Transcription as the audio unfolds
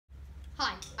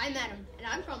Hi, I'm Adam, and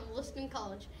I'm from Liston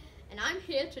College, and I'm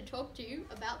here to talk to you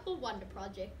about the Wonder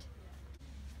Project.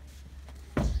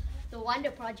 The Wonder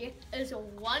Project is a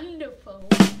wonderful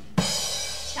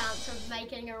chance of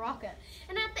making a rocket,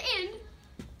 and at the end,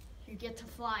 you get to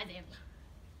fly them.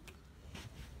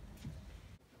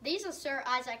 These are Sir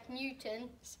Isaac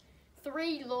Newton's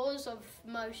 3 laws of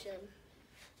motion.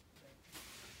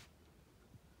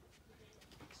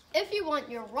 If you want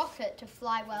your rocket to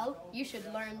fly well, you should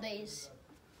learn these.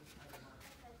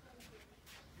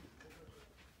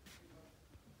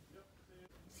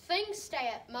 Things stay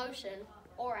at motion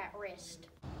or at rest.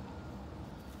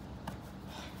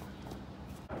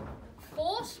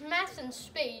 Force, mass, and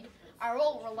speed are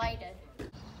all related.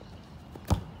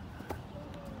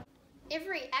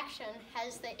 Every action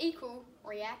has the equal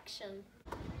reaction.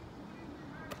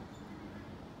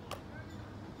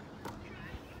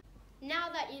 Now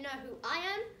that you know who I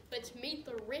am, let's meet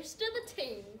the rest of the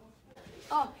team.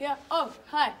 Oh, yeah. Oh,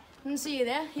 hi. Didn't see you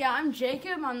there. Yeah, I'm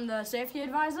Jacob. I'm the safety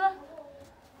advisor.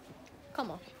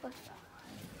 Come on.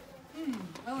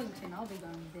 Wellington, I'll be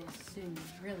going there soon,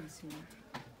 really soon.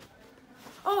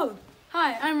 Oh,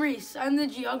 hi. I'm Reese. I'm the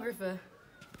geographer.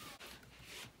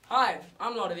 Hi,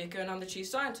 I'm Lodovica and I'm the Chief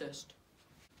Scientist.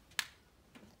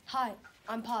 Hi,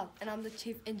 I'm Paul, and I'm the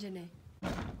Chief Engineer.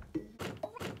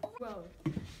 Whoa.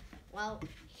 Well,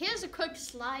 here's a quick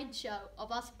slideshow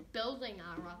of us building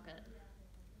our rocket.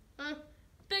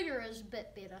 Bigger is a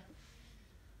bit better.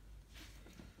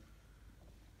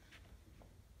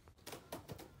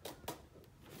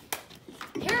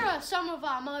 Here are some of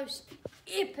our most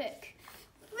epic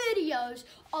videos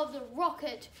of the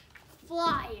rocket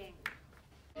flying.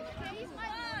 5, 4,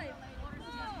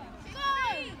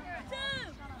 3, 2,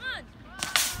 1.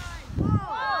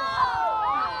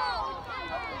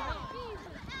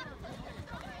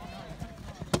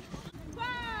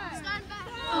 Stand back.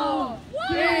 4,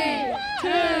 3, 2,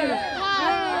 1.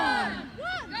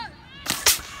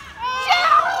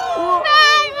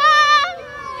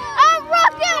 A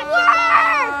rocket works!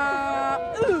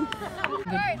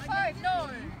 5, no.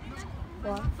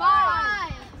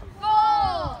 5,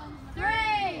 4,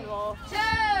 3, 2,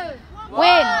 Win!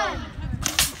 1.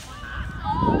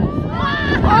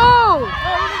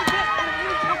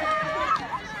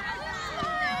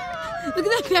 Look at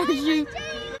that parachute.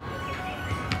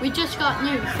 We just got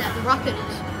news that the rocket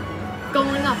is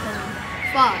going up in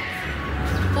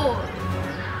 5, 4,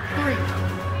 3,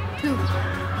 2,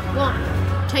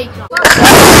 1. Take off.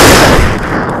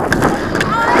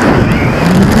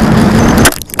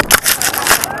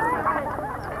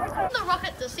 When the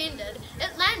rocket descended,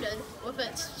 it landed with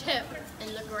its tip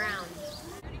in the ground.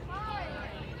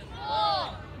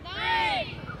 4,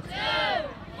 3, 2,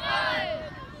 1.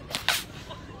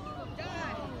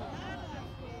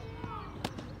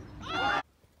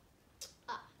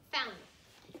 Found it.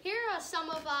 Here are some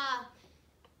of our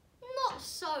not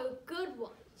so good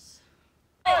ones.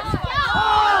 4, 3,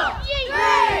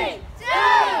 2,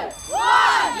 1.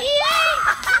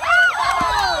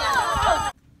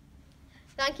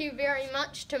 Thank you very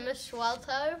much to Miss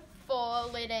Suelto for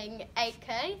letting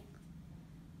 8K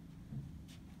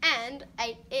and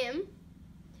 8M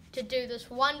to do this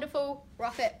wonderful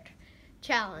rocket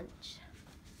challenge.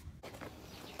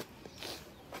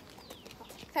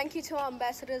 Thank you to our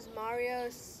ambassadors, Mario,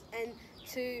 and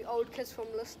to old kids from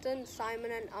Liston,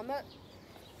 Simon and Amit.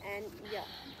 And yeah.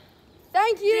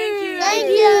 Thank you! Thank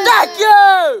you! Thank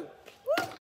you!